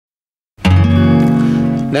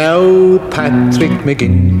Now Patrick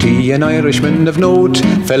McGinty, an Irishman of note,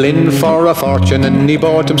 fell in for a fortune and he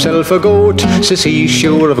bought himself a goat. Says he,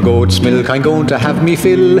 sure of goat's milk I'm going to have me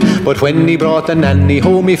fill. But when he brought the nanny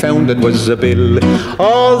home he found it was a bill.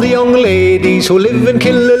 All the young ladies who live in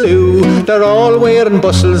Killaloe, they're all wearing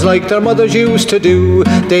bustles like their mothers used to do.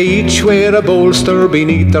 They each wear a bolster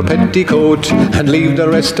beneath their petticoat and leave the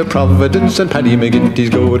rest to Providence and Paddy McGinty's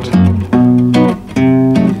goat.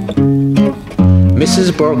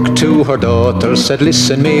 Mrs. Burke to her daughter said,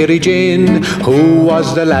 listen Mary Jane, who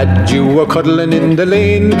was the lad you were cuddling in the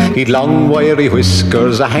lane? He'd long wiry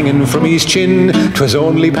whiskers a-hanging from his chin. 'Twas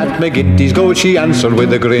only Pat McGinty's goat, she answered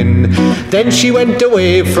with a grin. Then she went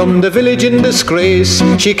away from the village in disgrace.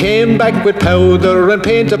 She came back with powder and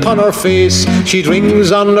paint upon her face. She'd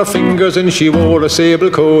rings on her fingers and she wore a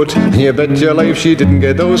sable coat. And you bet your life she didn't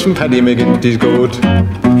get those from Paddy McGinty's goat.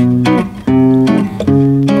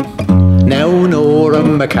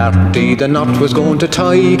 McCarthy, the knot was going to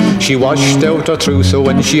tie. She washed out her trousseau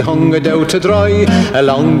when she hung it out to dry.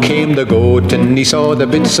 Along came the goat and he saw the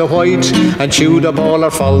bits of white and chewed up all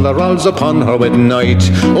her folderols upon her wedding night.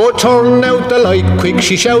 Oh, turn out the light quick,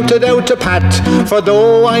 she shouted out to Pat, for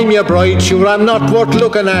though I'm your bride, sure I'm not worth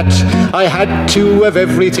looking at. I had to have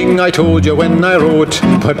everything I told you when I wrote,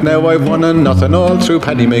 but now I've won and nothing all through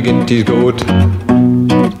Paddy McGinty's goat.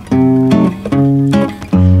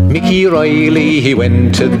 Mickey Riley, he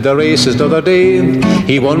went to the races the other day.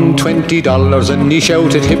 He won $20 and he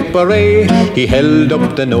shouted hip hooray. He held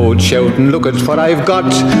up the note shouting, look at what I've got.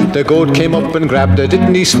 The goat came up and grabbed it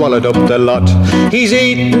and he swallowed up the lot. He's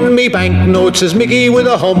eaten me banknotes, says Mickey with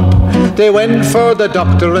a hump. They went for the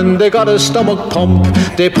doctor and they got a stomach pump.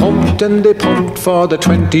 They pumped and they pumped for the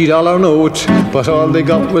 $20 note, but all they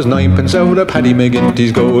got was 9p out of Paddy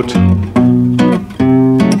McGinty's goat.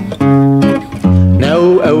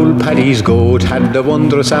 Now old Paddy's goat had a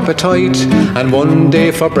wondrous appetite, and one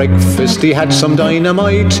day for breakfast he had some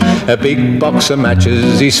dynamite. A big box of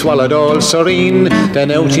matches he swallowed all serene, then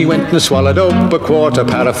out he went and swallowed up a quart of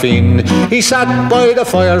paraffin. He sat by the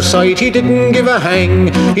fireside, he didn't give a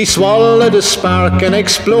hang. He swallowed a spark and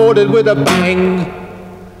exploded with a bang.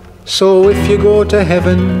 So if you go to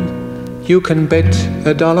heaven, you can bet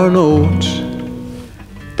a $1 note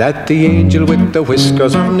that the angel with the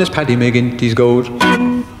whiskers on is Paddy McGinty's goat.